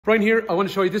Right here, I want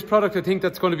to show you this product. I think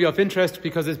that's going to be of interest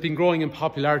because it's been growing in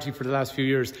popularity for the last few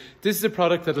years. This is a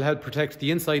product that will help protect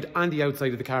the inside and the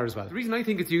outside of the car as well. The reason I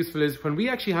think it's useful is when we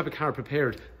actually have a car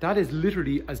prepared, that is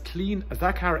literally as clean as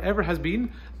that car ever has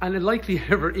been and it likely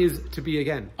ever is to be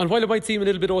again. And while it might seem a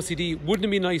little bit OCD, wouldn't it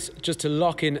be nice just to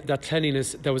lock in that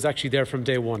cleanliness that was actually there from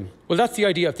day one? Well, that's the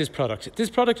idea of this product.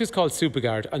 This product is called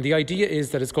Supagard, and the idea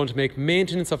is that it's going to make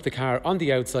maintenance of the car on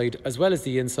the outside as well as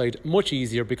the inside much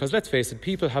easier because, let's face it,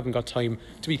 people haven't got time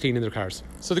to be cleaning their cars.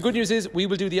 So the good news is we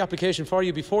will do the application for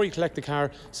you before you collect the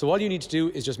car. So all you need to do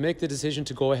is just make the decision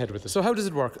to go ahead with it. So how does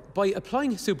it work? By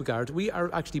applying Supagard, we are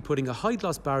actually putting a high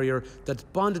gloss barrier that's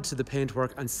bonded to the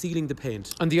paintwork and sealing the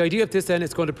paint. And the idea of this then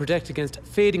is going to protect against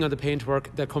fading on the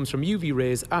paintwork that comes from UV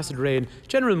rays, acid rain,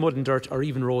 general mud and dirt, or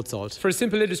even road salt. For a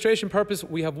simple illustration purpose,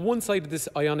 we have one side of this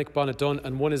ionic bonnet done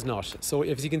and one is not. So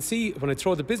as you can see, when I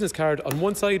throw the business card on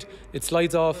one side, it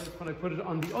slides off. When I put it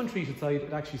on the untreated side,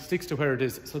 it actually sticks to where it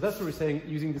is. So that's what we're saying,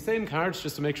 using the same cards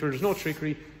just to make sure there's no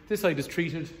trickery. This side is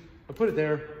treated, I put it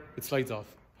there, it slides off.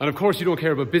 And of course you don't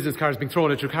care about business cards being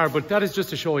thrown at your car, but that is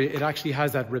just to show you it actually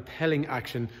has that repelling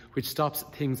action which stops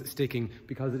things sticking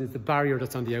because it is the barrier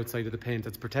that's on the outside of the paint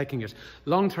that's protecting it.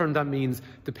 Long term, that means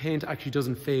the paint actually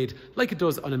doesn't fade like it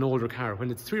does on an older car. When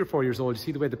it's 3 or 4 years old, you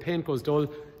see the way the paint goes dull.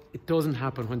 It doesn't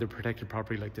happen when they're protected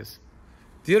properly like this.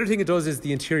 The other thing it does is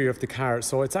the interior of the car.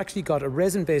 So it's actually got a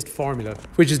resin-based formula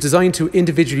which is designed to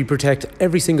individually protect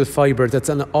every single fibre that's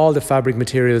on all the fabric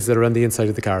materials that are on the inside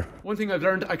of the car. One thing I've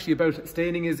learned actually about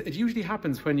staining is it usually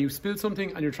happens when you spill something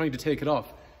and you're trying to take it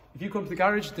off. If you come to the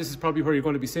garage, this is probably where you're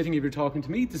going to be sitting if you're talking to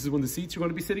me. This is one of the seats you're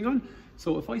going to be sitting on.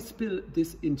 So if I spill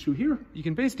this in through here, you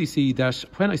can basically see that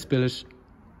when I spill it,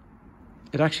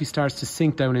 it actually starts to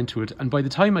sink down into it. And by the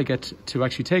time I get to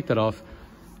actually take that off,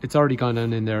 it's already gone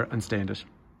down in there and stained it.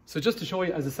 So just to show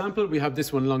you as a sample, we have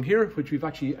this one along here, which we've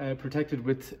actually protected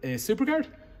with a Supagard.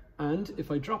 And if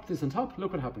I drop this on top,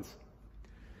 look what happens.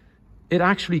 It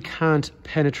actually can't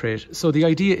penetrate. So the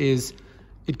idea is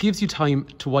it gives you time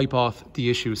to wipe off the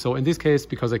issue. So in this case,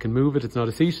 because I can move it, it's not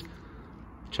a seat.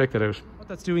 Check that out. What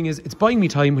that's doing is it's buying me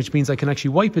time, which means I can actually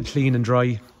wipe it clean and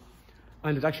dry.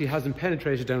 And it actually hasn't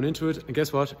penetrated down into it. And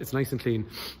guess what? It's nice and clean.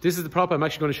 This is the prop I'm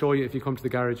actually going to show you if you come to the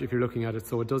garage, if you're looking at it.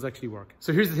 So it does actually work.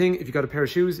 So here's the thing. If you've got a pair of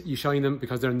shoes, you shine them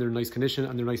because they're in their nice condition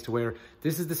and they're nice to wear.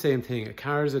 This is the same thing. A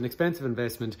car is an expensive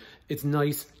investment. It's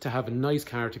nice to have a nice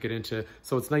car to get into.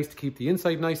 So it's nice to keep the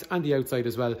inside nice and the outside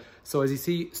as well. So as you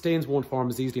see, stains won't form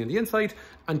as easily on the inside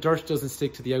and dirt doesn't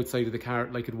stick to the outside of the car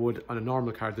like it would on a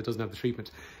normal car that doesn't have the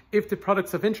treatment. If the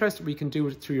product's of interest, we can do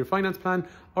it through your finance plan,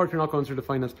 or if you're not going through the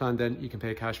finance plan, then you can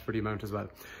pay cash for the amount as well.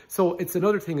 So it's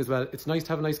another thing as well. It's nice to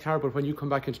have a nice car, but when you come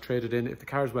back in to trade it in, if the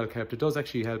car is well kept, it does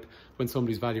actually help when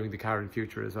somebody's valuing the car in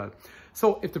future as well.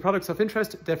 So if the product's of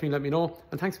interest, definitely let me know.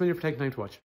 And thanks a million for taking time to watch.